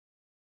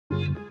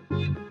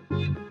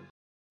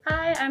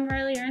Hi, I'm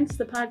Riley Ernst,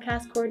 the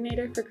podcast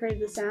coordinator for Crave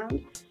the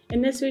Sound.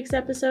 In this week's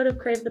episode of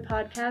Crave the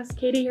Podcast,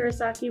 Katie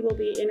Hirosaki will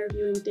be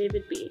interviewing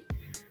David B.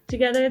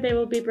 Together, they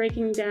will be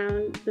breaking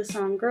down the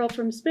song Girl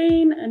from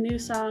Spain, a new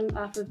song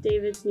off of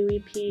David's new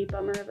EP,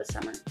 Bummer of a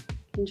Summer.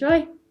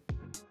 Enjoy!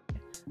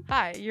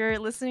 Hi, you're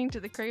listening to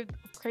the Crave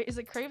is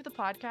it Crave the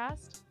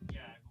Podcast?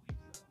 Yeah,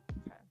 I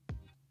believe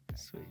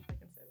so. Okay. Sweet. I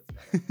can say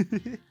this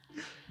better.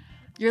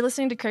 You're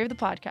listening to Crave the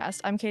Podcast.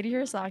 I'm Katie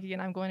Hirosaki,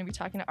 and I'm going to be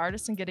talking to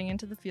artists and getting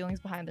into the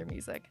feelings behind their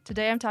music.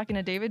 Today, I'm talking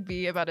to David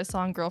B. about his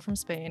song Girl from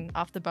Spain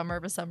off the Bummer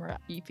of a Summer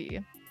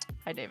EP.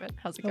 Hi, David.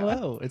 How's it going?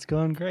 Hello, it's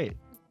going great.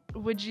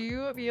 Would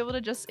you be able to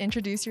just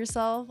introduce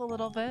yourself a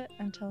little bit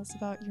and tell us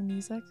about your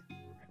music?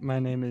 My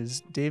name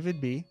is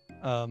David B.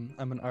 I'm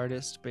an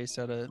artist based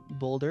out of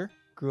Boulder.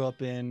 Grew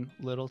up in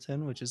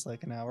Littleton, which is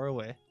like an hour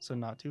away, so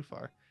not too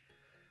far.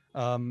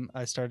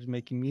 I started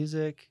making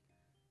music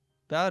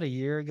about a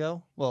year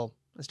ago. Well,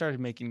 I started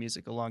making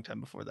music a long time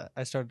before that.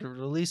 I started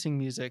releasing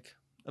music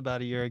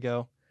about a year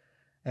ago,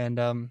 and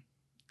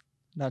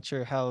not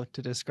sure how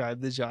to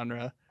describe the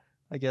genre.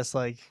 I guess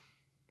like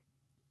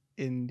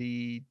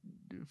indie,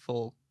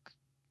 folk,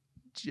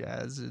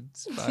 jazz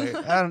inspired.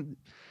 I don't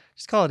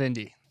just call it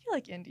indie. I feel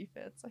like indie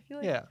fits. I feel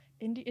like Yeah,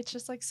 indie, it's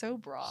just like so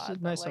broad. a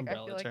but, nice like, I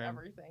umbrella feel like term.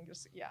 everything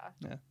just, yeah.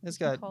 yeah. It's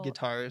You can got call it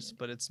guitars, indie.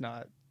 but it's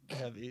not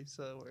heavy,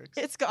 so it works.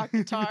 It's got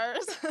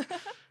guitars.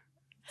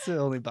 It's the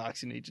only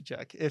box you need to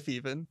check, if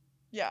even.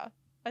 Yeah,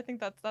 I think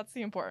that's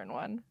the important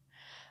one.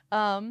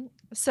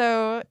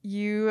 So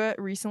you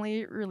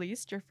recently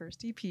released your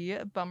first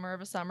EP, Bummer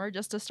of a Summer.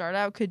 Just to start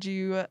out, could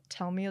you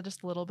tell me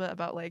just a little bit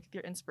about like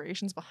your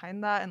inspirations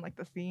behind that and like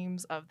the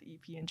themes of the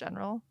EP in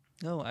general?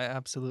 No, I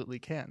absolutely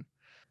can.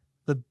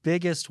 The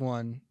biggest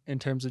one in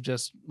terms of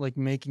just like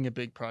making a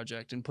big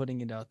project and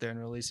putting it out there and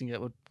releasing it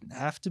would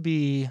have to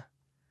be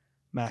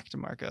Mac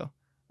DeMarco.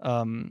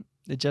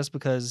 Just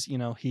because,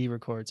 he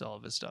records all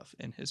of his stuff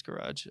in his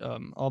garage,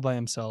 all by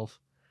himself,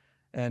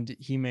 and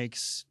he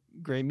makes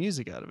great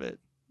music out of it.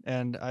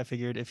 And I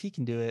figured if he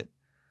can do it,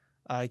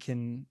 I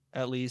can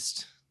at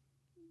least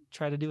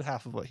try to do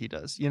half of what he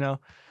does,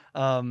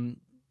 And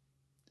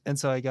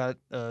so I got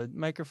a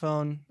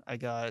microphone, I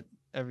got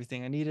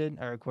everything I needed.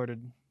 I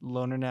recorded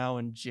Loner Now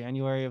in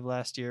January of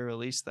last year,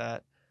 released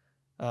that.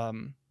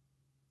 And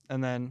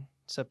then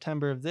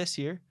September of this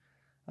year,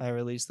 I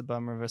released The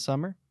Bummer of a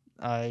Summer.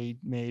 I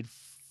made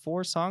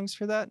 4 songs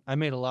for that. I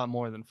made a lot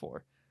more than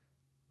 4,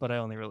 but I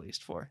only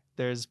released 4.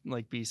 There's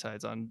like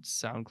B-sides on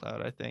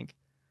SoundCloud, I think.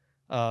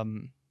 So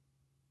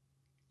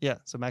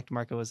Mac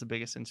DeMarco was the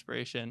biggest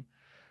inspiration.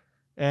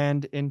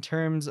 And in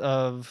terms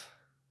of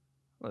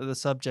the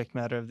subject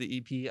matter of the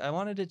EP, I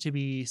wanted it to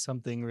be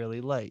something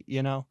really light,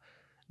 None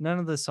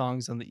of the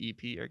songs on the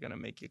EP are going to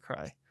make you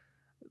cry.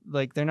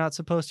 Like, they're not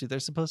supposed to. They're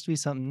supposed to be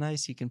something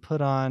nice you can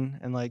put on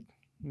and, like,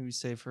 maybe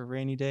say for a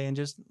rainy day and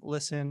just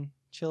listen,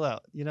 chill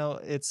out.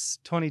 It's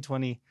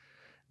 2020.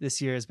 This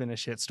year has been a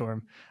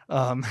shitstorm.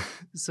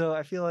 So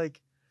I feel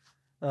like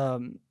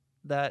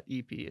that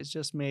EP is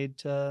just made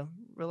to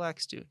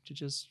relax to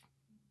just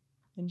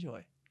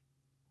enjoy.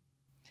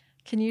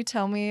 Can you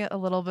tell me a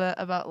little bit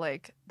about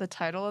like the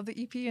title of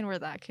the EP and where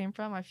that came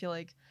from? I feel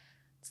like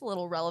it's a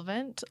little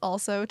relevant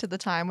also to the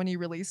time when you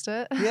released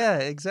it. Yeah,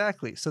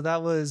 exactly. So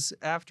that was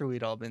after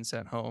we'd all been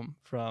sent home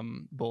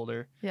from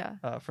Boulder, Yeah.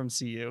 from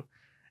CU.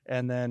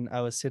 And then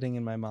I was sitting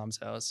in my mom's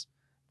house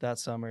that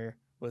summer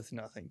with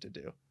nothing to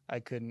do.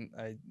 I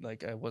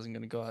wasn't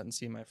going to go out and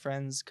see my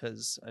friends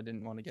because I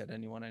didn't want to get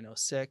anyone I know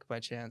sick by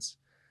chance.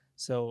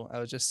 So I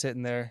was just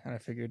sitting there and I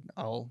figured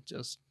I'll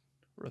just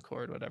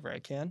record whatever I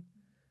can.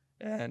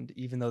 And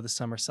even though the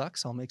summer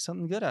sucks, I'll make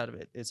something good out of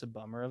it. It's a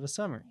bummer of a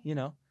summer,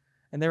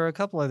 And there were a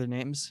couple other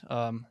names.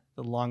 The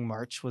Long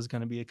March was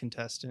going to be a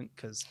contestant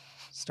because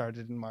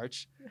started in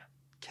March,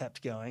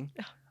 kept going.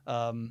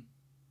 Yeah.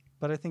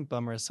 But I think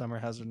Bummer of Summer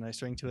has a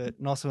nice ring to it.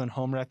 And also in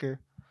Homewrecker,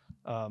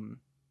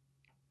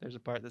 there's a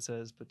part that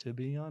says, "But to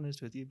be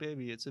honest with you,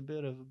 baby, it's a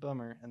bit of a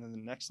bummer." And then the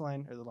next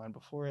line or the line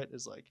before it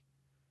is like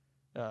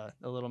a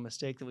little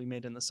mistake that we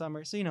made in the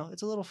summer. So,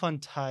 it's a little fun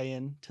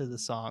tie-in to the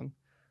song.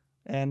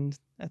 And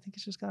I think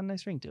it's just got a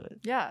nice ring to it.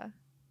 Yeah.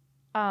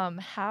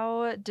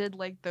 How did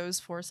like those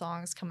 4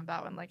 songs come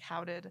about and like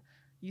how did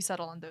you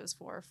settle on those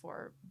 4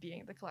 for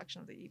being the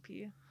collection of the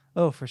EP?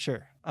 Oh, for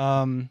sure.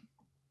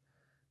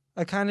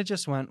 I kind of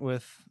just went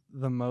with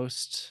the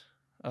most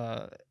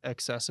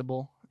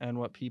accessible and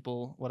what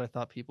I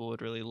thought people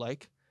would really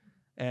like.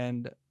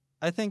 And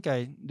I think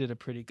I did a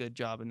pretty good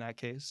job in that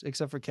case,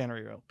 except for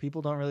Cannery Row.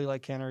 People don't really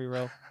like Cannery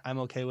Row. I'm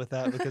okay with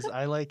that because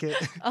I like it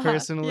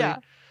personally. Yeah.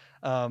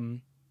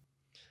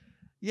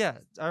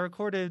 I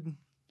recorded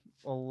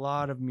a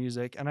lot of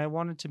music and I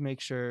wanted to make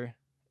sure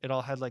it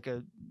all had like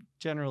a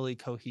generally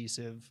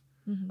cohesive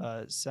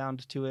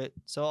sound to it.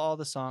 So all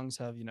the songs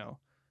have,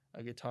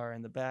 a guitar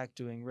in the back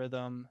doing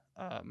rhythm,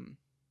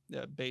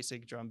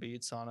 basic drum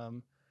beats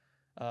on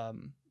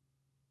them.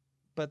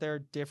 But they're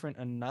different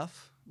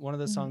enough. One of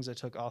the songs I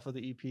took off of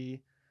the EP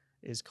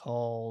is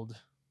called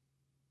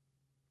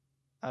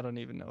I don't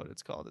even know what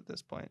it's called at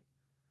this point.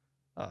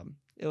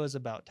 It was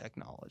about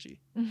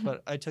technology,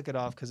 but I took it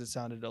off because it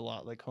sounded a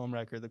lot like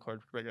Homewrecker. The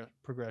chord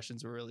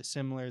progressions were really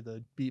similar.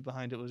 The beat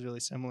behind it was really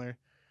similar.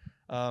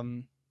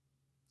 So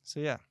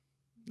yeah,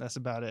 that's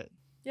about it.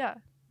 Yeah.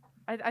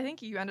 I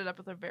think you ended up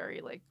with a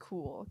very like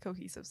cool,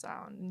 cohesive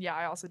sound. And yeah,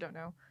 I also don't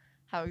know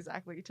how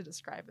exactly to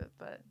describe it,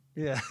 but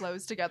Yeah. it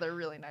flows together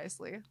really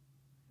nicely.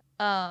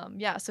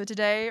 Yeah, so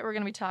today we're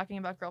gonna be talking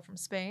about Girl from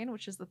Spain,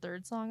 which is the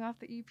third song off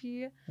the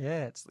EP.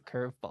 Yeah, it's the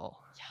curveball.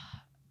 Yeah.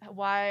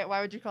 Why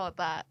would you call it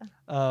that?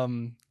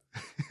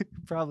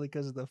 Probably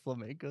because of the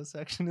flamenco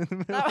section in the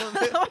middle That of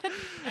it.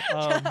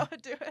 that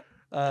would do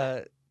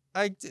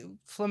it.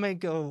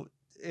 Flamenco.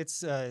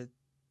 It's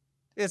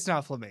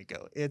not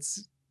flamenco.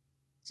 It's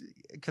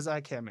because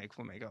I can't make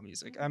flamenco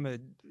music. I'm a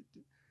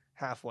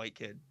half white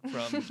kid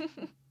from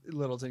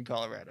Littleton,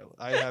 Colorado.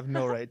 I have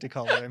no right to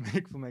call it I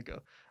make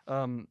flamenco.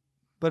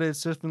 But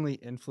it's definitely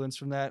influenced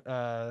from that,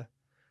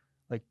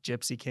 like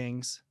Gypsy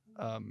Kings,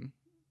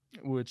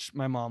 which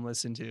my mom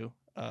listened to,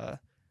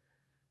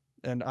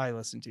 and I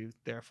listened to.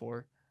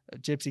 Therefore,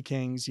 Gypsy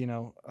Kings.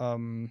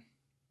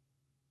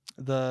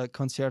 The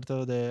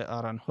Concierto de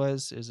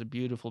Aranjuez is a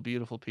beautiful,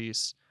 beautiful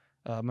piece.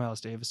 Miles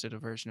Davis did a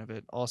version of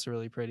it, also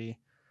really pretty.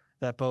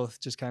 That both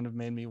just kind of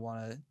made me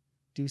want to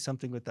do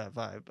something with that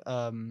vibe.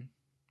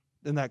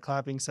 In that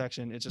clapping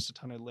section, it's just a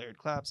ton of layered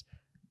claps.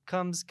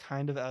 Comes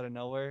kind of out of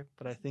nowhere,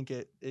 but I think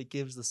it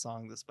gives the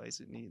song the spice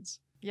it needs.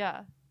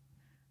 Yeah.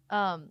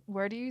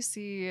 Where do you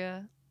see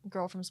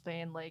Girl from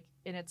Spain like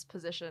in its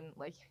position,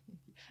 like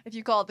if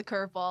you call it the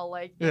curveball,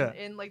 like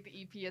in like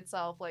the EP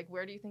itself, like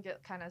where do you think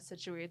it kind of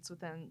situates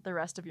within the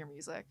rest of your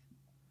music?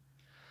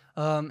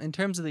 In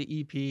terms of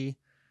the EP,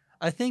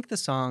 I think the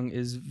song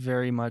is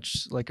very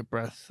much like a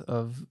breath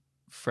of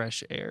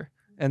fresh air.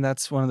 And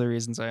that's one of the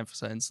reasons I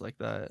emphasize like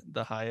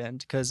the high end,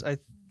 because I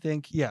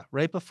think,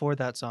 right before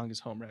that song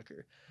is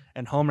Homewrecker.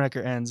 And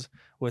Homewrecker ends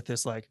with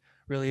this like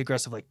really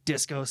aggressive like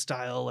disco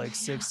style, like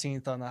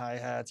 16th on the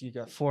hi-hats. You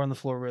got 4 on the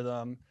floor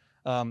rhythm.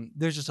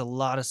 There's just a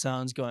lot of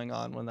sounds going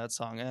on when that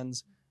song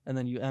ends. And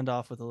then you end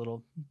off with a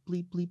little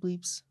bleep, bleep,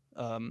 bleeps.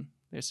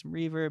 There's some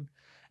reverb.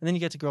 And then you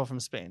get to Girl from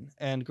Spain.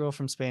 And Girl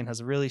from Spain has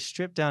a really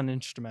stripped down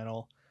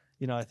instrumental.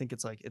 I think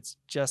it's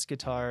just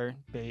guitar,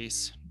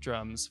 bass,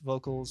 drums,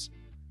 vocals,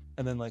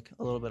 and then like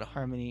a little bit of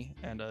harmony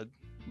and a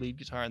lead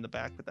guitar in the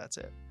back, but that's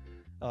it.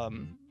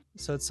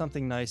 So it's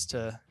something nice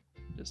to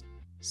just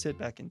sit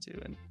back into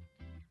and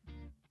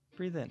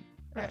breathe in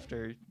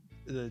after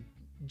the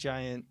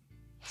giant,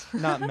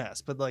 not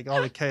mess, but like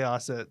all the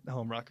chaos that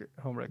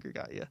Homewrecker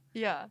got you.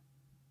 Yeah.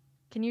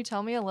 Can you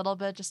tell me a little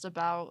bit just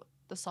about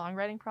the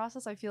songwriting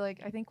process? I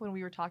think when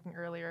we were talking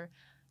earlier,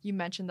 you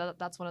mentioned that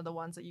that's one of the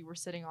ones that you were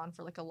sitting on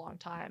for like a long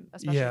time,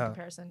 especially in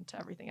comparison to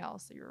everything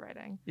else that you were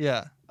writing.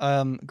 Yeah.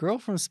 Girl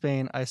from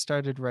Spain, I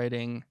started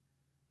writing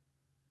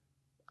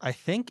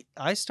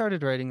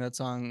that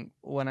song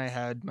when I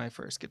had my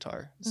first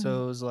guitar. Mm-hmm.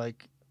 So it was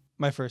like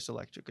my first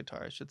electric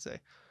guitar, I should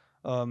say.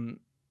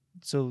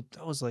 So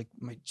that was like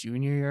my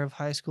junior year of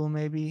high school,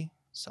 maybe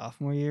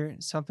sophomore year,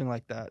 something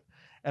like that.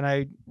 And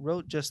I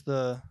wrote just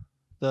the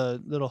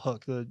little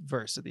hook, the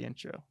verse of the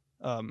intro.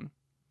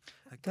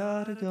 I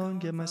gotta go and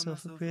get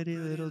myself a pretty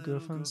little girl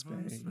from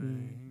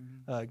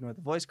Spain. Ignore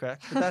the voice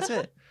crack, but that's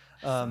it.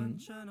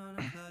 And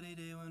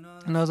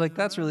I was like,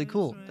 that's really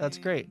cool. That's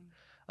great.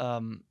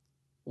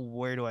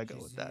 Where do I go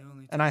with that?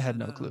 And I had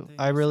no clue.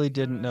 I really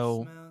didn't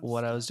know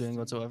what I was doing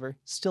whatsoever.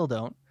 Still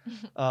don't.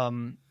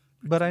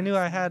 But I knew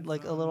I had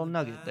like a little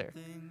nugget there.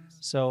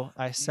 So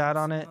I sat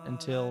on it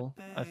until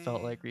I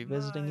felt like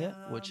revisiting it,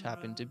 which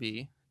happened to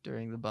be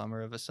during the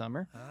Bummer of a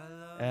Summer.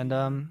 And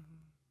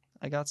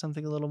I got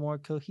something a little more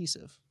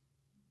cohesive.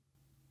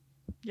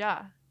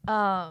 Yeah.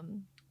 Where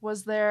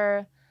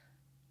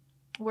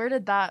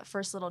did that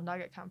first little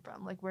nugget come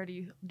from? Like,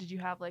 did you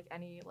have like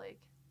any like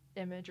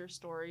image or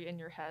story in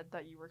your head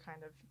that you were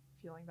kind of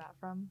feeling that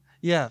from?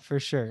 Yeah, for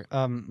sure.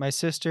 My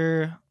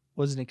sister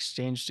was an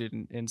exchange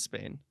student in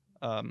Spain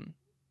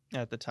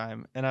at the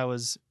time, and I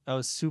was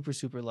super,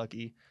 super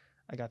lucky.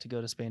 I got to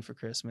go to Spain for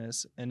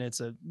Christmas, and it's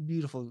a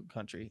beautiful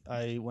country.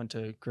 I went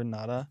to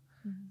Granada,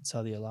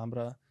 saw the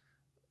Alhambra.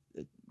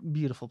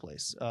 Beautiful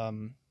place.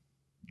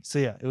 So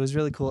yeah, it was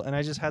really cool, and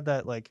I just had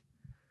that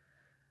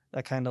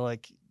kind of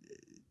like,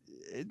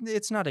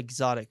 it's not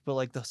exotic, but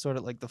like the sort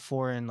of like the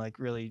foreign, like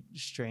really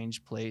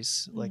strange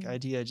place like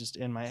idea just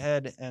in my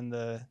head, and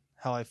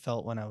how I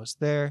felt when I was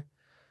there,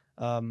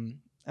 and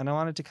I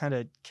wanted to kind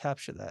of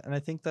capture that, and I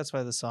think that's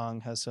why the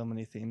song has so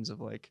many themes of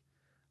like,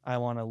 I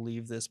want to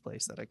leave this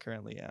place that I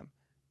currently am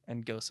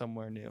and go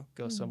somewhere new,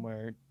 go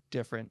somewhere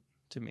different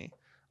to me.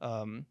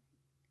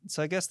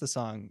 So I guess the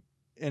song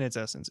in its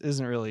essence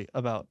isn't really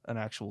about an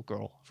actual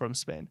girl from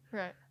Spain.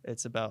 Right.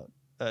 It's about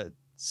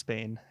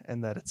Spain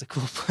and that it's a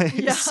cool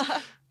place.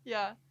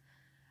 Yeah.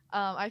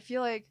 I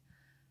feel like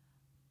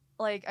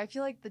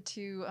the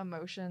two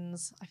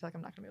emotions, I feel like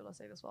I'm not gonna be able to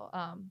say this well,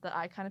 that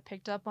I kind of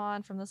picked up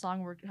on from the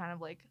song were kind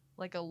of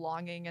like a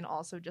longing and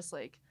also just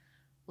like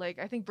like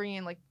I think bringing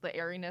in like the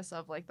airiness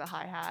of like the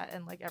hi-hat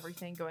and like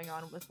everything going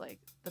on with like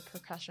the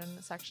percussion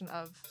section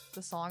of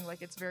the song,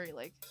 like it's very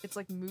like it's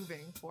like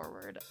moving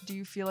forward. Do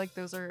you feel like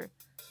those are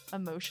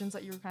emotions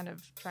that you were kind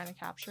of trying to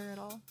capture at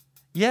all?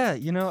 Yeah,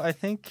 I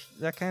think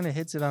that kind of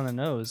hits it on the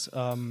nose.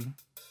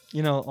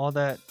 All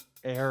that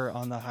air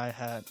on the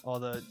hi-hat, all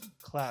the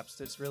claps,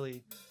 that's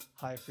really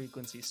high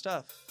frequency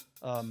stuff.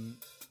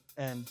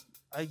 And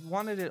I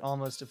wanted it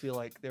almost to feel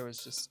like there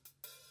was just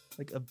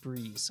like a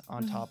breeze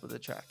on top of the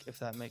track, if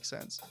that makes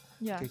sense.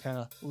 Yeah. To kind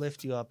of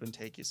lift you up and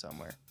take you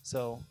somewhere.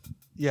 So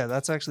yeah,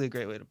 that's actually a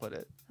great way to put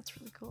it. That's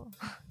really cool.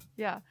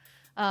 Yeah.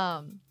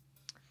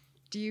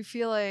 Do you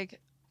feel like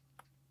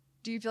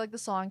the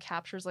song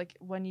captures like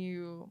when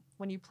you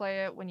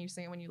play it, when you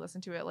sing it, when you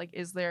listen to it, like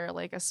is there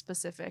like a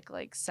specific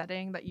like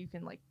setting that you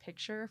can like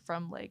picture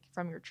from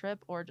your trip,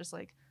 or just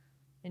like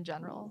in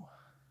general?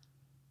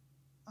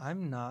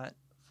 I'm not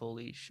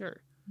fully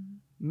sure.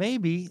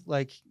 Maybe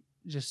like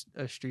just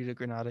a street of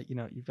Granada,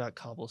 you've got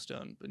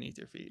cobblestone beneath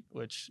your feet,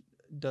 which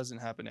doesn't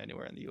happen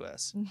anywhere in the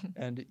US.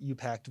 And you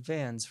packed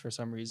Vans for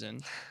some reason,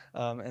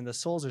 and the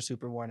soles are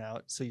super worn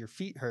out, so your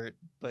feet hurt,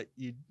 but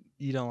you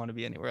don't want to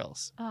be anywhere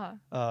else.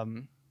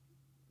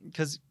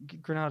 Because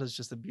Granada is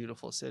just a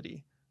beautiful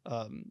city.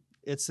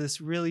 It's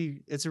a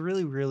really,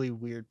 really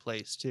weird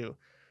place too,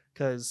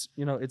 because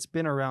it's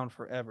been around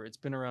forever. It's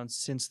been around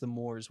since the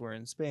Moors were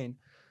in Spain,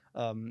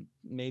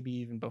 maybe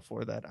even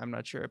before that. I'm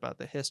not sure about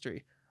the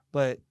history,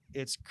 but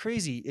it's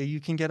crazy. You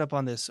can get up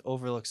on this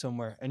overlook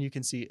somewhere and you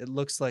can see it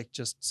looks like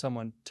just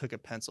someone took a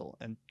pencil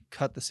and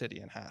cut the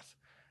city in half.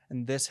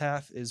 And this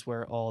half is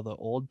where all the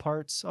old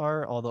parts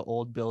are, all the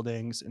old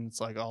buildings, and it's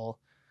like all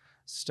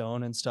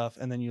stone and stuff.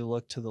 And then you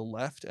look to the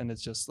left and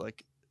it's just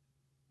like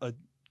a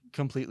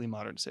completely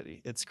modern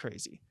city. It's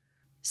crazy.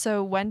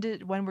 So when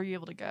were you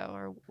able to go,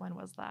 or when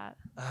was that?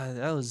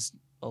 That was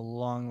a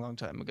long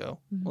time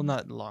ago. Well,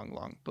 not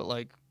long, but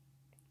like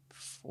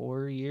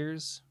 4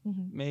 years,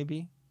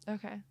 maybe.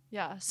 Okay.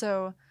 Yeah.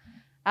 So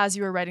as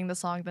you were writing the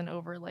song, then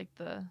over like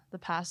the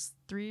past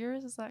 3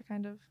 years, is that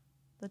kind of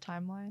the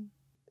timeline?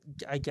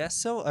 I guess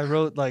so. I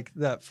wrote like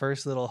that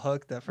first little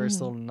hook, that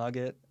first little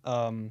nugget,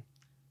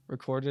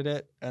 recorded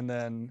it, and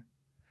then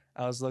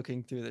I was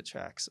looking through the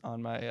tracks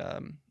on my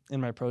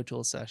in my Pro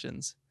Tools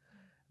sessions.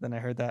 Then I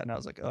heard that and I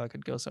was like, oh, I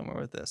could go somewhere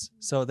with this.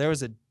 So there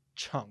was a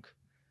chunk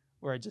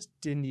where I just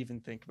didn't even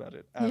think about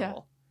it at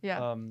all.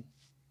 Yeah.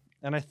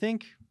 And I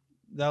think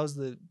that was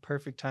the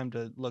perfect time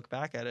to look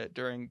back at it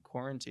during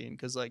quarantine,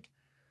 because I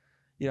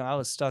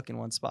was stuck in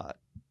one spot.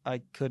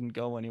 I couldn't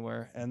go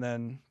anywhere. And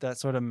then that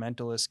sort of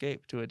mental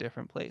escape to a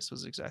different place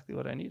was exactly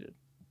what I needed.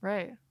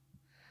 Right.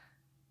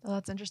 Well,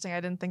 that's interesting.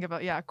 I didn't think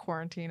about,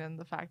 quarantine and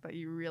the fact that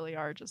you really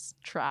are just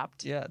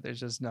trapped. Yeah,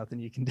 there's just nothing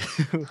you can do.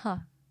 Huh.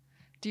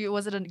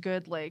 Was it a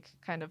good, like,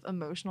 kind of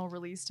emotional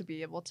release to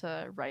be able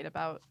to write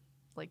about,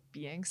 like,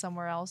 being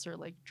somewhere else or,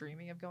 like,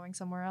 dreaming of going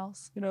somewhere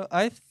else?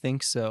 I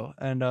think so.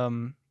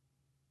 And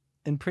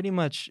in pretty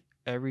much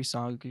every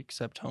song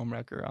except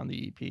Homewrecker on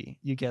the EP,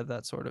 you get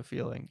that sort of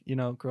feeling.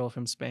 Girl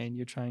from Spain,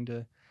 you're trying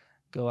to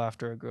go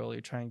after a girl,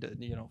 you're trying to,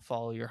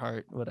 follow your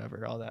heart,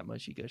 whatever, all that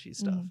mushy-gushy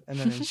stuff. And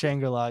then in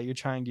Shangri-La, you're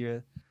trying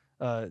to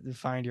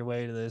find your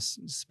way to this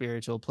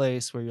spiritual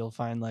place where you'll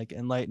find like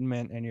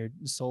enlightenment and your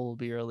soul will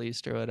be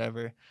released or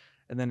whatever.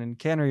 And then in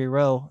Cannery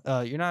Row,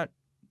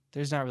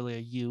 there's not really a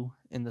you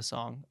in the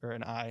song or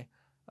an I.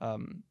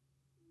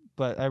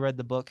 But I read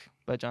the book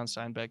by John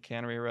Steinbeck,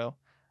 Cannery Row,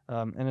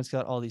 and it's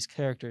got all these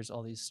characters,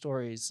 all these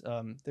stories.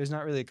 There's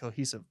not really a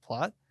cohesive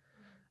plot.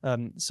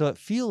 So it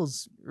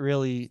feels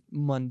really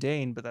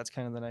mundane, but that's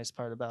kind of the nice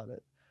part about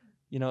it.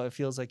 It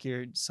feels like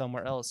you're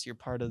somewhere else. You're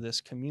part of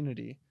this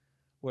community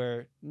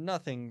where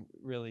nothing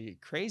really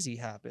crazy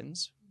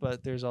happens,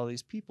 but there's all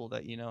these people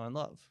that you know and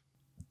love.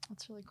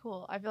 That's really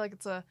cool. I feel like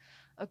it's a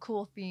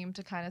cool theme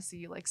to kind of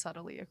see like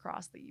subtly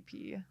across the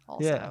EP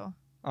also. Yeah.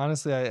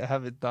 Honestly, I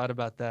haven't thought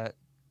about that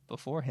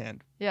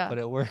beforehand. Yeah. But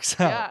it works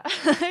out.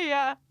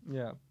 Yeah.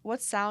 Yeah.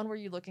 What sound were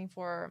you looking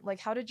for? Like,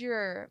 how did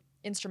your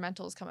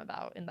instrumentals come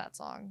about in that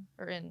song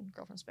or in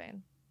Girl from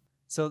Spain?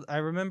 So I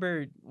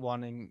remember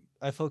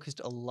I focused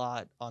a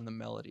lot on the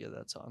melody of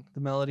that song,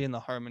 the melody and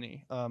the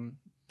harmony.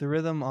 The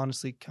rhythm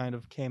honestly kind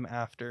of came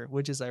after,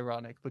 which is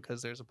ironic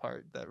because there's a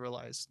part that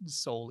relies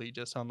solely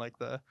just on like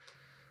the,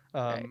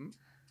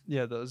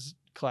 those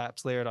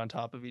claps layered on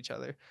top of each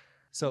other.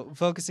 So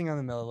focusing on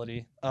the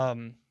melody,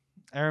 I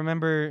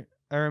remember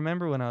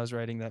when I was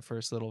writing that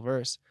first little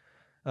verse,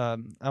 I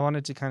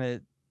wanted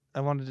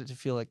it to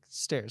feel like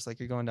stairs, like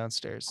you're going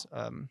downstairs.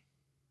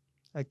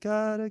 I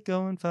gotta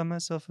go and find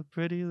myself a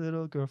pretty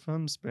little girl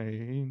from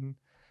Spain,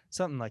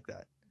 something like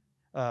that.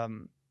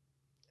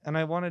 And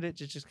I wanted it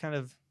to just kind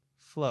of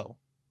flow.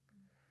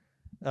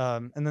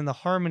 And then the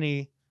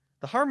harmony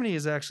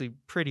is actually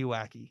pretty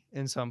wacky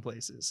in some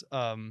places.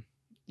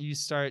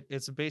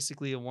 It's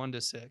basically a 1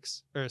 to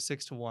 6 or a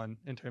 6 to 1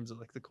 in terms of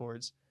like the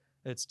chords.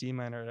 It's D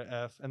minor to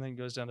F, and then it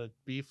goes down to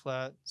B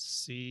flat,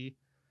 C,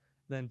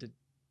 then to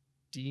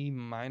D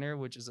minor,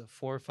 which is a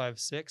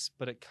 4-5-6,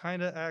 but it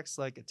kind of acts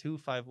like a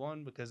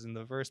 2-5-1 because in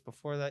the verse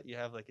before that you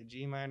have like a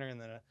G minor and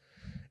then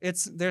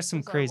there's some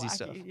Those are crazy wacky,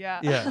 stuff. Yeah.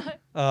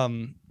 Yeah.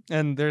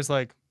 And there's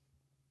like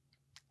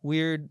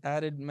weird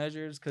added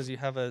measures because you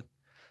have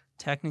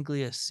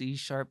technically a C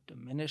sharp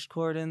diminished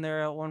chord in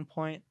there at one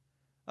point.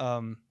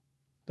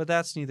 But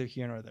that's neither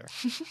here nor there.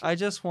 I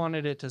just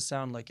wanted it to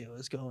sound like it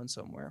was going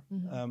somewhere.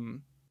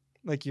 Mhm.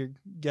 Like you're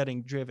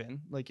getting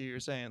driven, like you were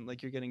saying,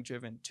 like you're getting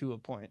driven to a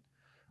point.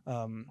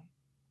 And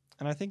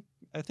I think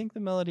the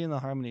melody and the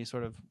harmony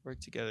sort of work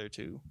together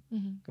to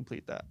Mhm.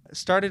 complete that. It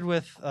started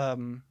with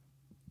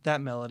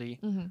that melody.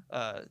 Mhm.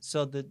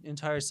 So the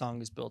entire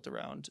song is built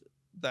around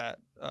that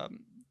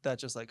that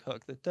just like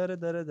hook, the da da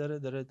da da da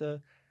da da da,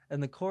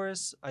 and the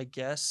chorus. I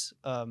guess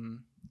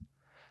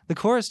the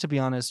chorus, to be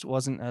honest,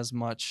 wasn't as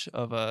much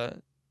of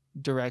a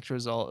direct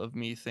result of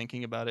me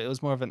thinking about it. It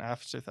was more of an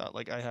afterthought.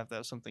 Like I have to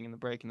have something in the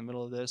break in the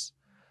middle of this.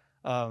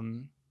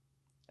 And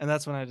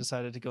that's when I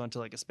decided to go into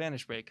like a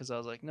Spanish break because I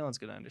was like, no one's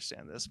going to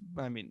understand this.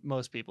 I mean,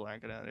 most people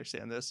aren't going to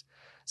understand this.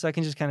 So I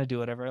can just kind of do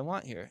whatever I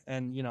want here.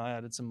 And, you know, I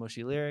added some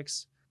mushy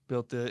lyrics,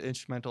 built the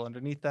instrumental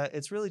underneath that.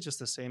 It's really just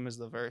the same as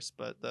the verse,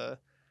 but the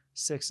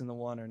 6 and the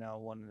 1 are now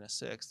 1 and a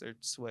 6. They're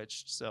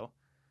switched. So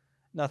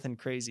nothing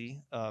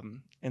crazy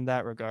in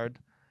that regard.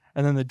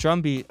 And then the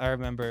drum beat, I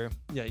remember,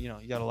 yeah, you know,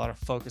 you got a lot of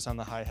focus on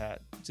the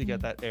hi-hat to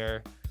get that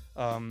air.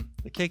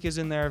 The kick is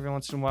in there every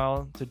once in a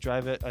while to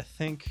drive it. I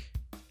think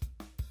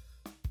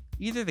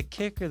either the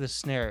kick or the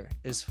snare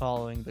is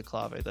following the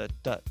clave, the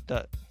dut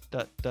dut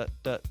dut dut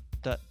dut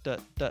dut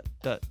dut dut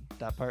dut,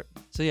 that part.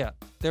 So yeah,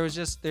 there's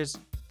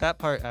that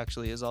part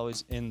actually is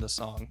always in the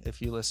song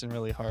if you listen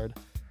really hard.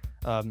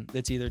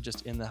 It's either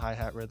just in the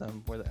hi-hat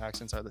rhythm where the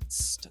accents are the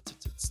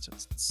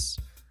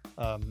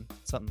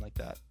something like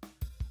that.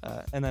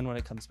 And then when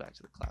it comes back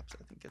to the claps,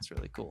 I think it's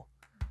really cool.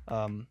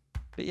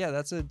 But yeah,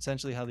 that's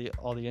essentially how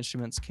all the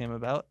instruments came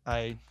about.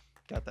 I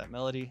got that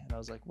melody and I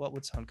was like, what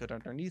would sound good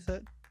underneath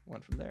it?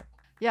 Went from there.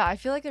 Yeah, I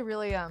feel like a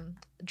really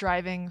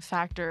driving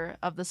factor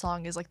of the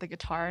song is like the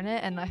guitar in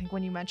it. And I think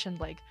when you mentioned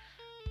like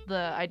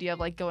the idea of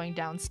like going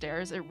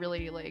downstairs, it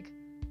really like,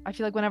 I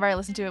feel like whenever I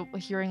listen to it,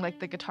 hearing like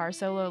the guitar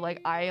solo,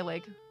 like I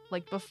like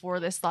before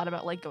this thought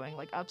about like going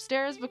like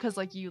upstairs because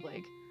like you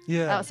like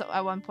so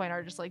at one point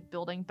are just like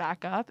building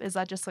back up. Is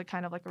that just like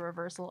kind of like a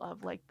reversal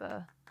of like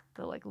the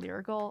like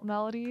lyrical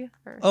melody?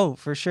 Or? Oh,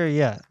 for sure,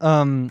 yeah.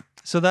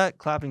 So that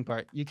clapping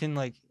part, you can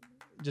like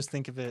just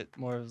think of it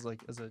more as like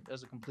as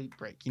a complete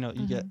break. You know,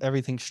 you get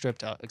everything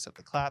stripped out except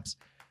the claps,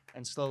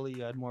 and slowly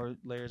you add more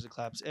layers of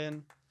claps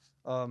in.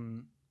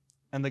 And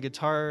the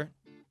guitar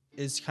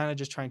is kind of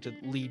just trying to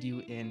lead you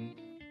in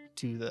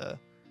to the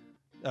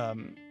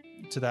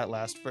to that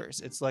last verse.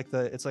 It's like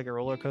a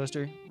roller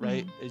coaster,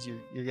 right? As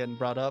you're getting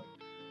brought up,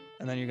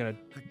 and then you're gonna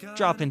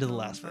drop into the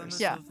last verse.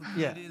 Yeah.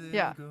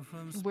 Yeah.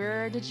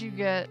 Where did you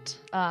get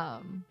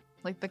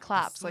like the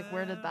claps? Like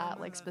where did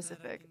that like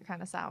specific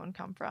kind of sound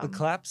come from? The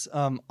claps,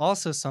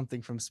 also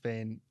something from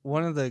Spain.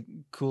 One of the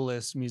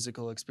coolest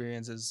musical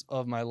experiences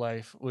of my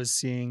life was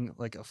seeing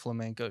like a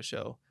flamenco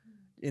show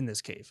in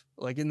this cave,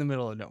 like in the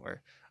middle of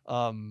nowhere.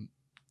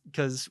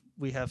 Because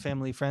we have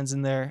family friends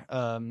in there.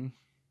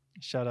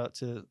 Shout out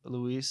to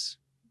Luis,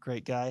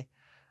 great guy.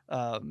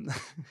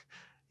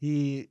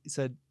 He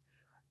said,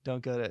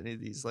 don't go to any of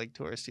these like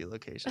touristy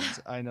locations.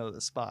 I know the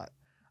spot.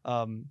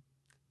 And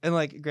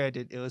like,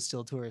 granted, it was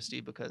still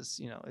touristy because,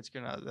 you know, it's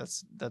Granada.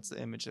 That's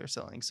the image they're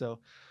selling. So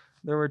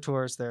there were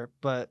tourists there,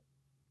 but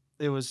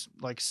it was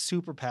like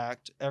super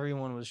packed.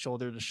 Everyone was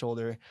shoulder to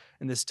shoulder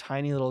in this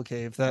tiny little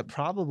cave that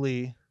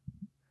probably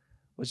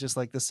was just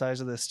like the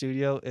size of the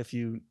studio if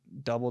you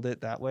doubled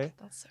it that way.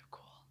 That's so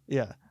cool.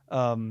 Yeah.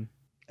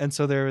 And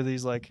so there were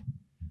these like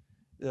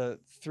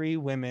 3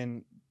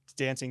 women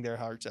dancing their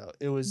hearts out.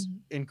 It was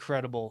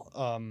incredible.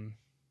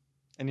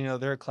 And you know,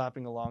 they're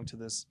clapping along to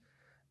this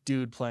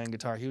dude playing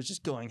guitar. He was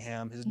just going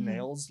ham. His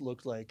nails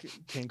looked like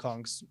King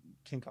Kong's.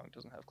 King Kong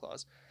doesn't have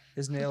claws.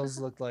 His nails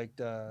looked like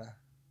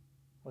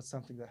what's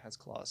something that has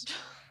claws?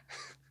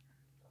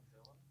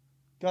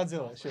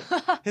 Godzilla. Sure.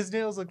 His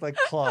nails look like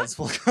claws.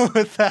 We'll go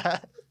with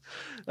that.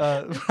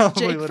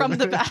 Jake from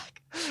the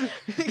back.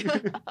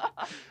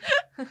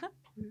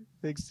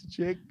 Thanks to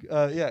Jake.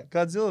 Yeah,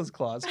 Godzilla's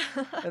claws.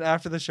 And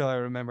after the show, I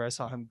remember I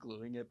saw him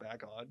gluing it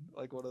back on.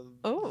 Like one of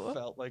them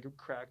felt like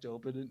cracked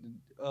open.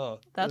 And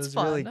that's it was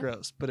fun. really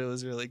gross, but it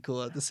was really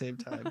cool at the same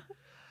time.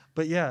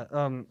 But yeah,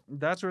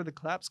 that's where the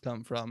claps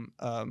come from.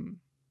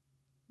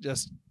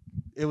 Just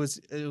it was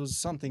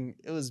something.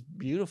 It was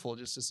beautiful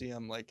just to see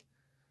him like,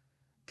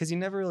 because you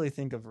never really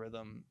think of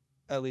rhythm.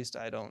 At least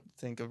I don't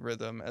think of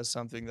rhythm as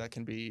something that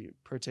can be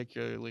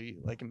particularly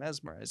like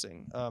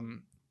mesmerizing.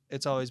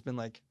 It's always been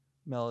like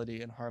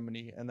melody and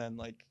harmony and then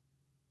like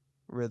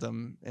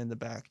rhythm in the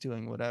back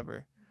doing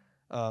whatever.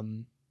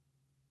 And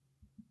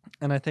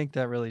I think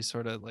that really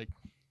sort of like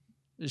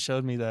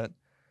showed me that,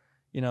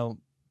 you know,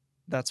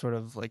 that sort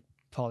of like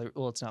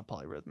it's not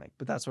polyrhythmic,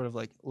 but that sort of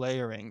like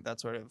layering, that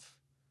sort of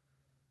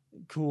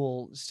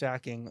cool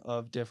stacking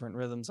of different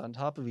rhythms on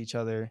top of each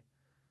other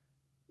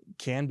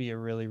can be a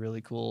really,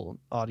 really cool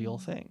audio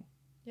Mhm. thing.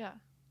 Yeah.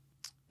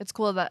 It's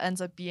cool that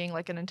ends up being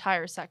like an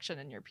entire section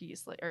in your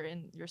piece, like, or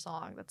in your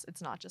song.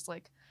 It's not just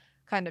like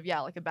kind of, yeah,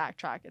 like a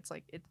backtrack. It's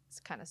like it's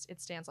kind of,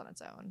 it stands on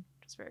its own,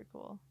 which is very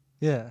cool.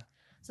 Yeah.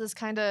 So this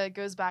kind of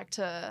goes back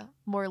to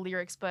more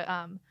lyrics, but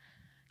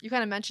you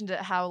kind of mentioned it,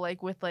 how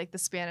like with like the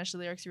Spanish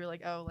lyrics, you were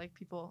like, oh, like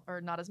people, or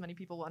not as many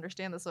people will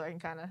understand this, so I can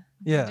kind of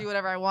Yeah. do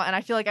whatever I want. And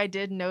I feel like I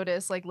did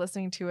notice, like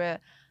listening to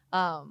it,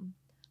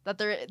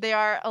 that they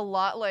are a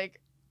lot like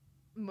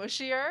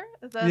mushier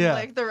than Yeah.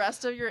 like the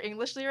rest of your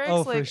English lyrics.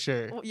 Oh, like, for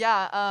sure.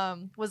 Yeah.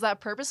 Was that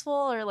purposeful,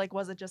 or like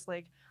was it just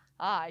like,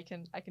 I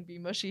can be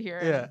mushy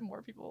here, Yeah. and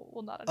more people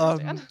will not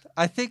understand?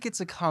 I think it's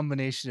a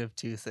combination of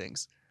two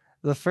things.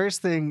 The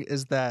first thing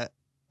is that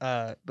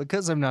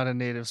because I'm not a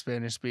native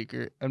Spanish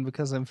speaker and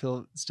because I'm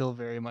still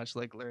very much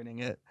like learning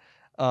it,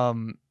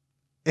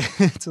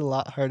 it's a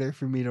lot harder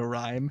for me to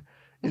rhyme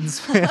in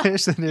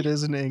Spanish than it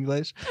is in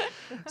English.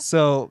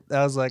 So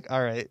I was like,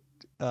 all right,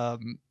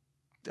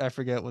 I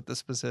forget what the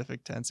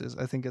specific tense is.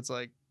 I think it's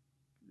like,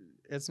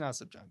 it's not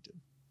subjunctive.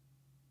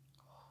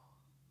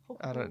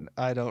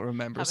 I don't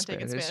remember Haven't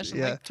taken Spanish in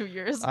Yeah. like 2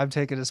 years. I'm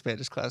taking a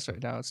Spanish class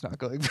right now. It's not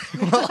going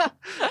very well.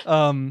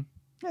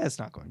 Yeah, it's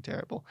not going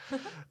terrible.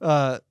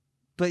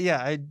 But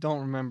yeah, I don't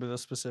remember the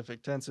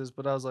specific tenses,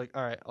 but I was like,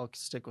 all right, I'll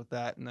stick with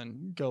that and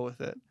then go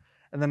with it.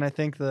 And then I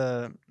think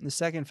the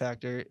second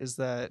factor is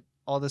that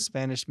all the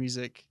Spanish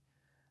music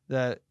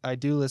that I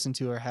do listen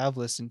to or have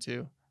listened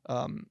to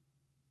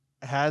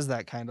has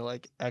that kind of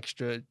like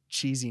extra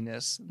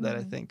cheesiness that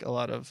I Mhm. think a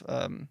lot of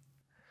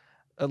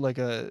like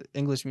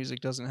English music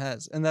doesn't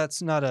has, and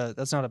that's not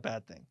a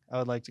bad thing. I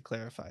would like to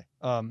clarify.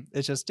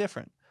 It's just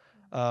different.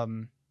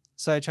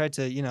 So I tried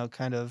to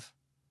kind of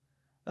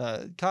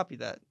copy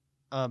that.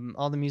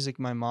 All the music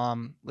my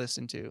mom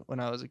listened to when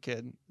I was a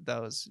kid,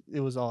 it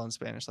was all in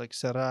Spanish, like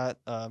Serrat,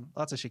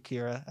 lots of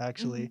Shakira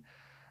actually.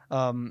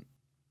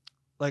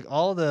 Like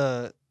all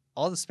the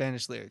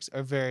Spanish lyrics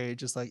are very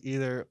just like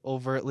either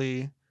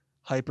overtly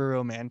hyper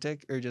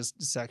romantic or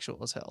just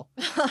sexual as hell.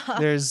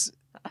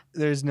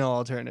 There's no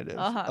alternative.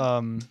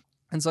 And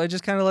so I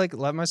just kind of like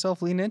let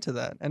myself lean into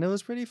that, and it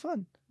was pretty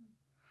fun.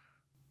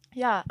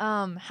 Yeah.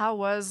 How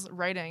was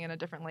writing in a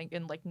different language,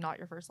 in like not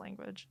your first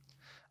language?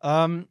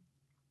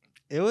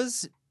 It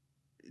was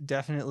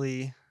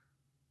definitely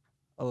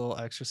a little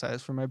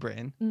exercise for my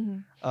brain.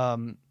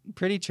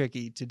 Pretty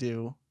tricky to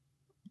do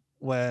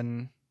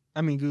when,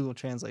 I mean, Google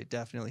Translate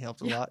definitely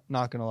helped a lot,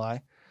 not gonna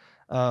lie.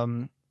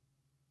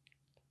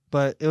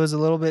 But it was a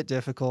little bit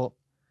difficult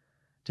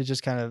to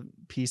just kind of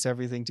piece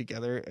everything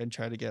together and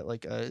try to get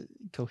like a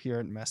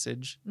coherent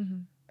message.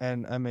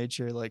 And I made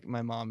sure like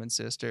my mom and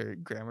sister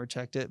grammar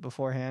checked it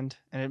beforehand,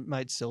 and it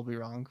might still be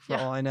wrong for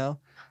all I know.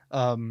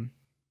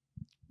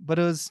 But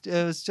it was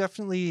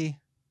definitely,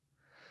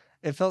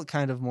 it felt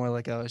kind of more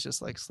like I was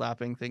just like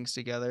slapping things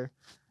together,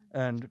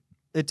 and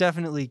it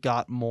definitely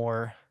got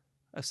more,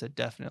 I've said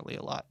definitely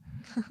a lot.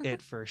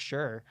 It for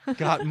sure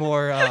got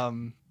more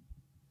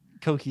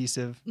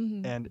cohesive,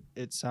 and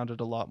it sounded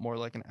a lot more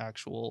like an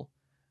actual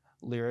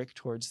lyric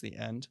towards the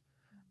end.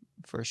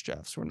 First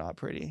drafts were not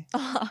pretty.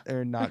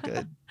 They're not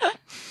good.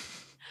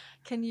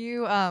 Can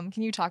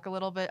you talk a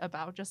little bit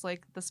about just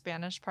like the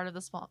Spanish part of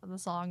the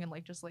song, and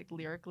like just like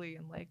lyrically,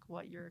 and like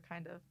what you're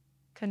kind of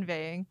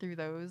conveying through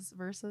those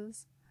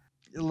verses?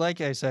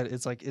 Like I said,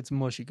 it's like, it's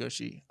mushy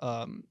gushy.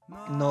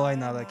 No hay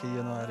nada que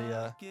yo no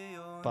haría.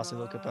 Pase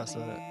lo que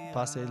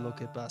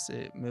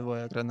pase, me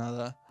voy a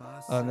Granada.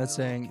 That's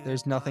saying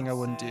there's nothing I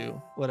wouldn't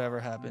do. Whatever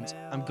happens,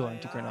 I'm going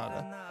to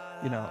Granada.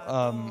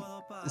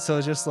 So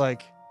it's just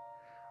like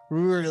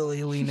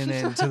really leaning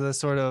into the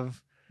sort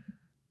of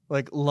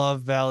like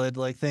love ballad,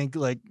 like think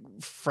like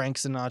Frank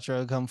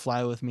Sinatra, Come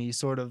Fly With Me,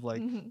 sort of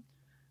like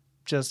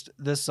just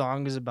this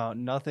song is about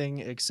nothing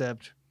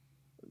except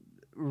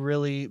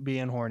really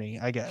being horny,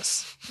 I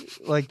guess.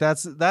 Like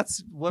that's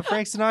what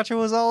Frank Sinatra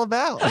was all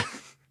about.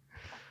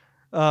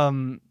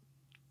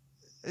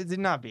 It's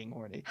not being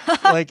horny.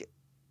 Like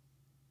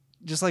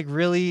just like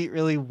really,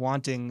 really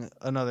wanting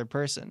another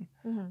person.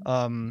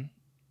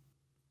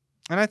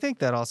 And I think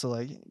that also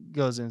like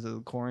goes into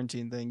the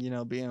quarantine thing,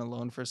 being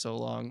alone for so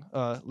long,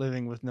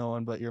 living with no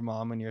one but your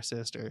mom and your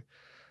sister.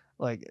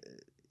 Like,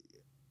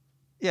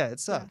 yeah, it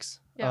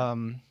sucks. Yeah.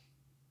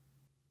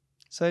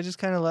 So I just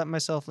kind of let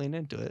myself lean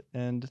into it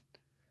and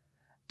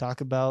talk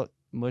about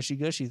mushy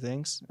gushy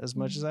things as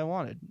much as I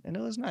wanted. And it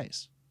was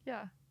nice.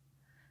 Yeah.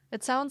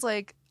 It sounds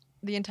like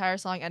the entire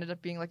song ended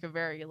up being like a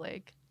very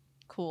like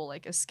cool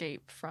like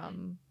escape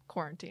from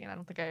quarantine. I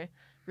don't think I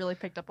really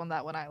picked up on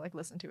that when I like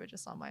listened to it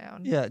just on my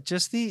own. Yeah,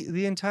 just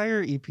the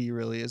entire EP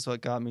really is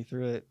what got me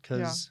through it,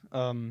 because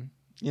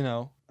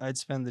I'd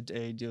spend the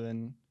day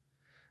doing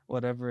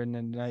whatever, and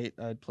at night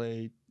I'd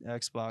play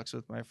Xbox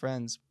with my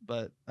friends,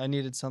 but I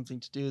needed something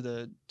to do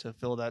to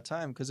fill that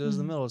time, because it was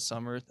the middle of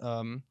summer,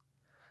 and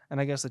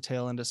I guess the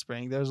tail end of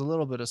spring. There was a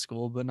little bit of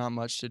school, but not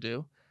much to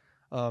do,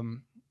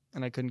 and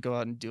I couldn't go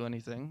out and do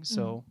anything,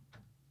 so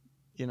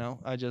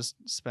I just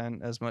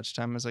spent as much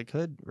time as I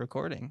could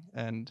recording,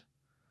 and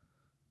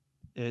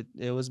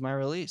it was my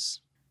release.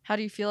 How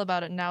do you feel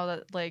about it now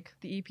that like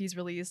the EP's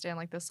released and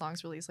like the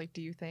song's released? Like,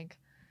 do you think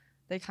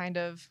they kind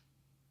of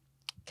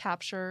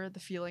capture the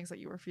feelings that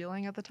you were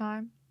feeling at the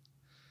time?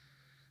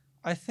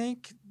 I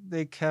think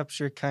they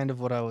capture kind of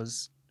what I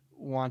was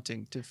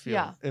wanting to feel,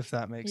 Yeah. if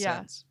that makes Yeah.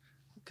 sense.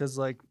 Because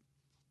like,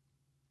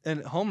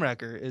 and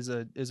Homewrecker is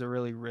a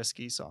really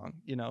risky song.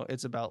 You know,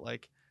 it's about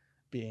like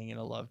being in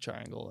a love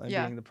triangle and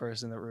Yeah. being the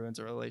person that ruins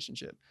a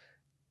relationship.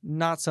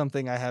 Not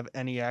something I have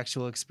any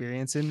actual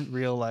experience in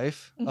real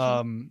life.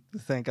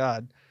 Thank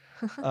God.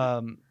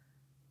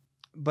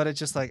 But it's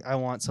just like, I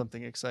want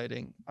something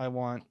exciting. I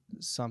want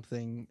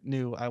something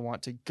new. I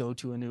want to go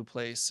to a new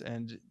place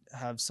and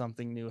have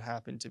something new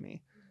happen to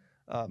me.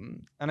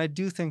 And I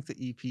do think the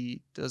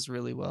EP does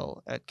really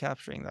well at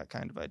capturing that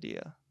kind of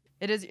idea.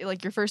 It is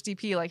like your first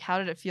EP. Like, how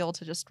did it feel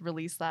to just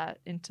release that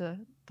into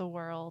the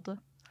world?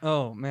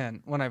 Oh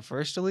man, when I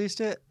first released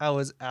it, I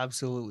was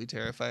absolutely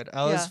terrified.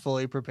 I was Yeah.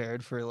 fully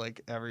prepared for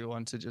like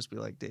everyone to just be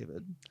like,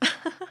 David,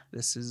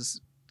 this is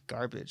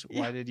garbage.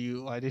 Yeah. Why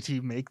did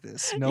you make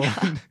this? No Yeah.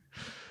 one.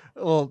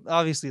 Well,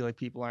 obviously like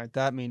people aren't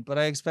that mean, but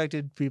I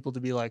expected people to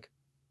be like,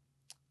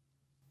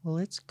 well,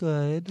 it's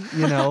good,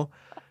 you know,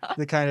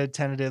 the kind of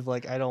tentative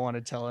like, I don't want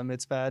to tell him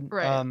it's bad.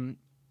 Right.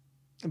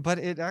 But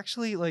it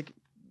actually like,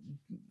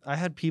 I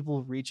had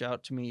people reach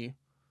out to me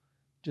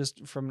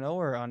just from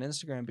nowhere on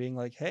Instagram being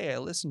like, hey, I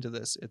listened to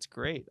this. It's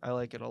great. I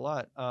like it a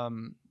lot.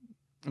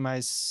 My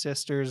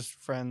sister's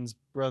friend's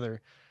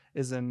brother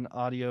is an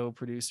audio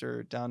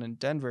producer down in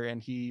Denver,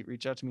 and he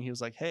reached out to me. He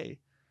was like, hey,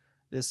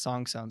 this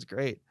song sounds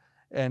great.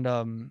 And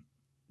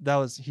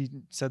he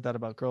said that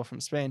about Girl from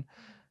Spain.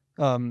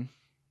 And,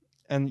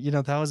 you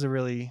know, that was a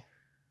really,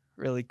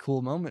 really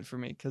cool moment for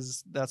me,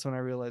 because that's when I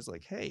realized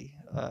like, hey,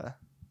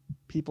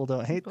 people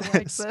don't hate People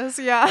this. like this.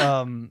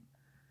 Yeah.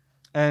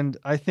 And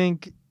I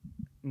think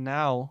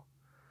now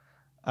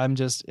I'm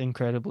just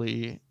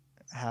incredibly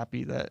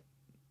happy that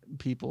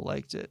people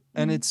liked it.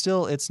 And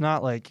it's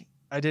not like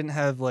I didn't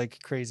have like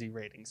crazy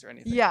ratings or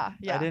anything. Yeah.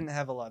 I didn't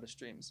have a lot of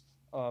streams.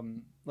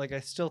 Like I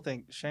still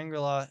think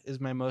Shangri-La is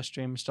my most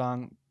streamed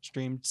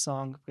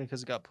song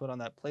because it got put on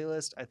that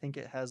playlist. I think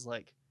it has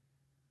like,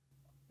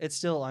 it's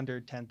still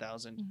under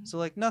 10,000. So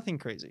like nothing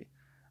crazy.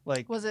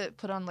 Like, was it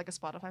put on like a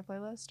Spotify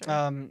playlist?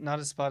 Or? not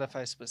a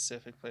Spotify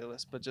specific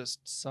playlist, but just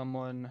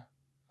someone,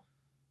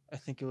 I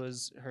think it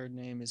was, her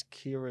name is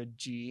Kira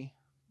G,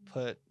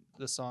 put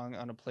the song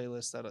on a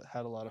playlist that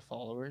had a lot of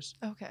followers.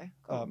 Okay.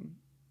 Cool.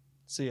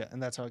 So yeah,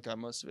 and that's how it got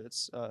most of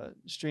its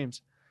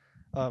streams.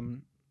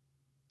 And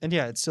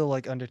yeah, it's still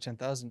like under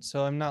 10,000.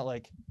 So I'm not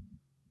like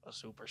a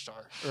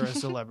superstar or a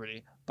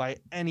celebrity by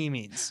any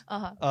means.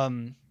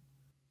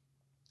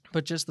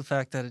 But just the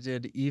fact that it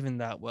did even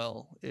that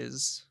well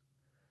is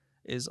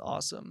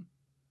awesome.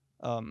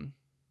 And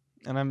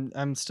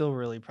I'm still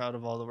really proud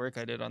of all the work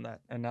I did on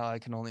that. And now I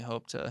can only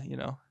hope to, you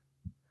know,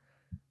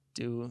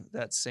 do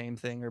that same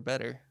thing or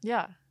better.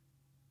 Yeah.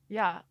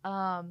 Yeah.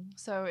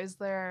 So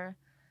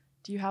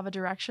do you have a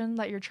direction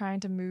that you're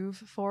trying to move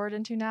forward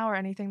into now, or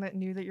anything that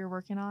new that you're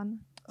working on?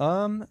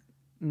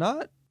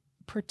 Not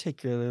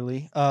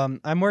particularly.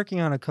 I'm working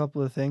on a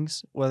couple of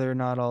things. Whether or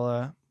not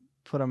I'll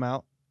put them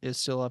out is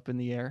still up in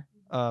the air.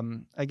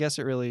 I guess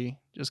it really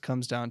just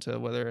comes down to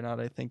whether or not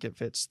I think it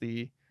fits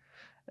the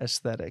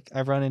aesthetic.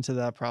 I've run into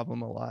that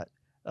problem a lot.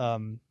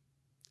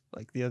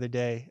 Like the other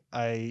day,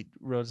 I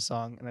wrote a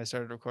song and I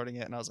started recording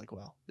it, and I was like,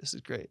 "Wow, this is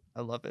great!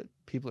 I love it.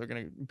 People are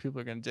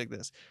gonna dig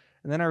this."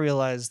 And then I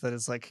realized that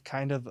it's like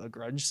kind of a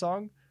grunge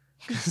song,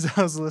 because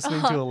I was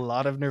listening to a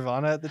lot of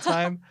Nirvana at the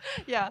time.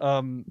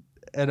 Yeah.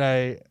 And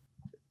I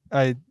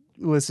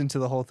listened to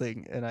the whole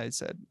thing, and I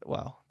said,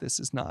 "Wow, this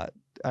is not.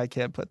 I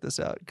can't put this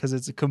out because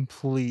it's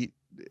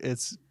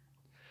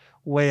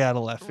way out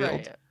of left field."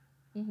 Right.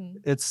 Mm-hmm.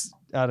 It's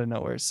out of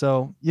nowhere.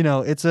 So, you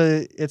know, it's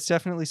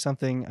definitely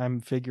something I'm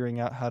figuring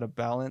out how to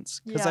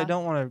balance, because I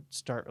don't want to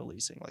start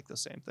releasing like the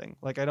same thing.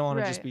 Like I don't want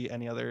to just be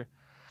any other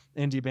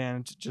indie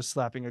band just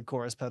slapping a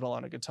chorus pedal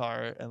on a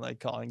guitar and like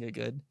calling it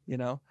good, you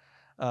know?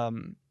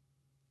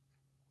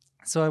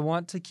 So I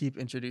want to keep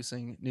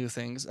introducing new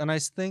things, and I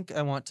think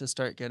I want to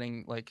start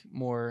getting like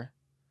more,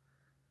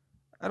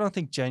 I don't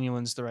think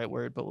genuine's the right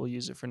word, but we'll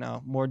use it for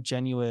now, more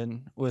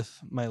genuine with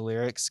my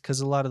lyrics,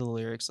 because a lot of the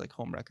lyrics, like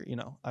Homewrecker, you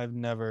know, I've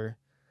never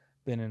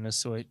been in a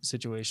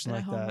situation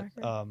like that.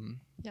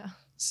 Yeah.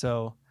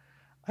 So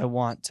I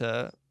want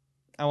to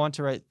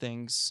write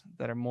things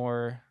that are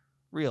more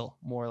real,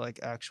 more like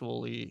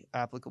actually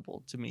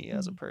applicable to me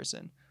as a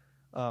person.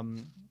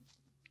 And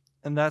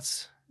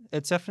it's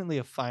definitely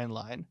a fine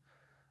line.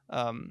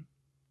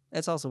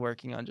 It's also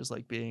working on just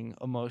like being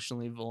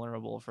emotionally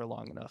vulnerable for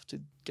long enough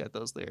to get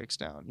those lyrics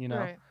down, you know?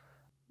 Right.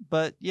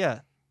 But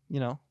yeah,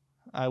 you know,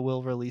 I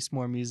will release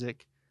more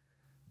music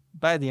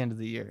by the end of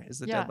the year is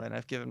the deadline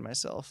I've given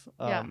myself.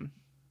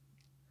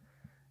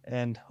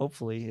 And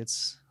hopefully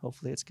it's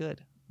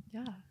good.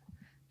 Yeah.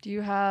 Do you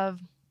have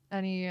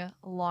any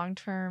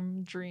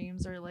long-term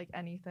dreams or like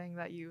anything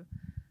that you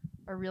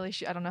or really,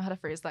 I don't know how to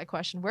phrase that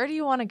question. Where do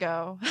you want to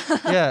go?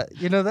 Yeah,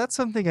 that's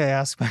something I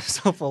ask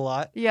myself a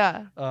lot.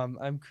 Yeah.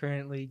 I'm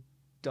currently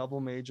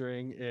double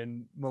majoring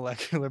in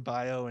molecular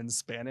bio and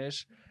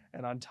Spanish,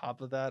 and on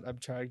top of that, I'm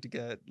trying to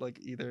get like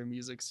either a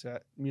music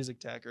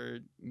tech or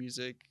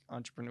music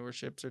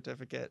entrepreneurship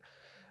certificate.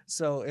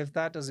 So if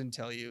that doesn't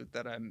tell you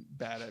that I'm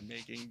bad at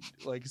making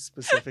like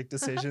specific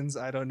decisions,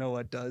 I don't know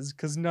what does,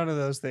 because none of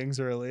those things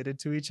are related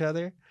to each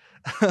other.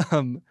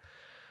 um,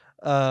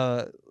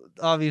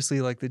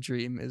 Obviously, like the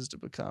dream is to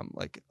become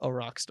like a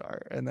rock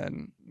star and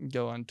then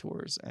go on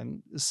tours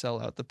and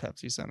sell out the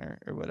Pepsi Center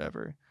or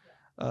whatever.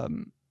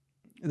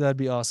 That'd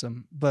be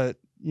awesome, but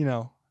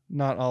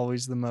not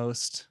always the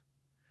most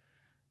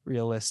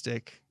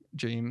realistic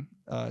dream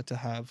to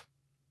have.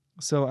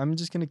 So I'm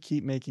just gonna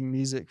keep making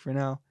music for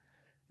now,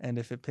 and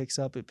if it picks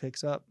up, it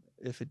picks up.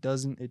 If it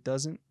doesn't, it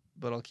doesn't.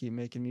 But I'll keep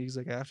making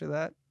music after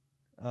that.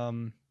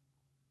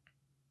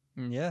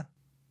 Yeah,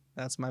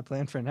 that's my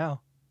plan for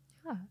now.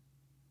 Yeah.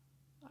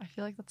 I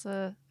feel like that's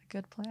a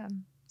good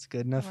plan. It's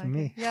good enough for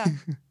me. Yeah.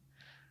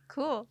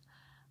 Cool.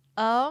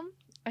 I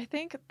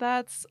think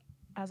that's,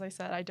 as I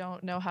said, I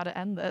don't know how to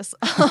end this,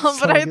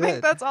 but I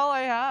think that's all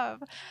I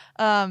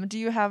have. Do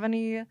you have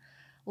any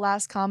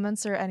last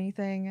comments or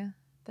anything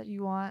that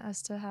you want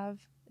us to have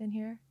in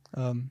here?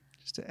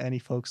 Just to any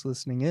folks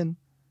listening in,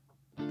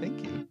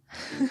 thank you.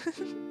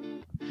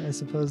 I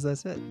suppose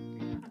that's it.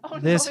 Oh,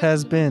 this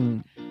has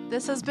been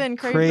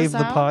Crave the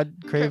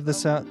Sound. Crave the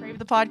Sound. Crave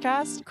the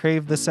Podcast.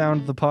 Crave the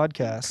Sound, the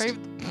podcast. Crave.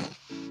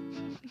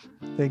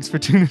 Thanks for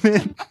tuning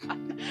in.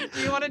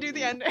 Do you want to do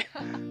the ending?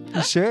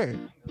 Sure.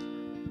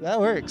 That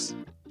works.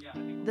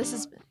 This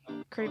has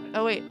been Crave.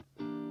 Oh wait.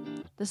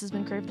 This has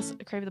been Crave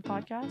the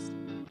Podcast.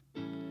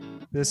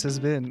 This has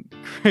been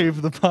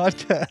Crave the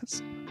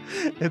Podcast.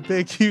 And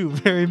thank you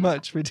very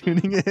much for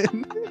tuning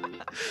in.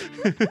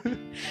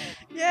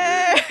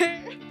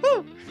 Yay!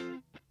 Woo!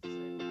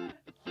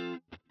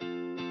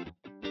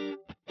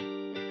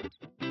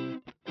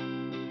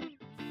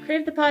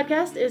 Crave the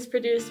Podcast is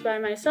produced by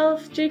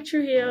myself, Jake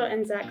Trujillo,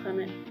 and Zach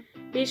Clement.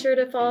 Be sure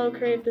to follow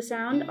Crave the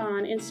Sound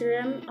on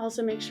Instagram.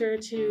 Also make sure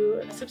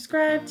to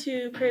subscribe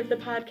to Crave the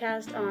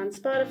Podcast on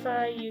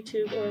Spotify,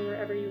 YouTube, or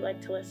wherever you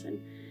like to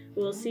listen.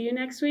 We'll see you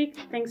next week.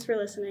 Thanks for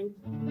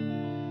listening.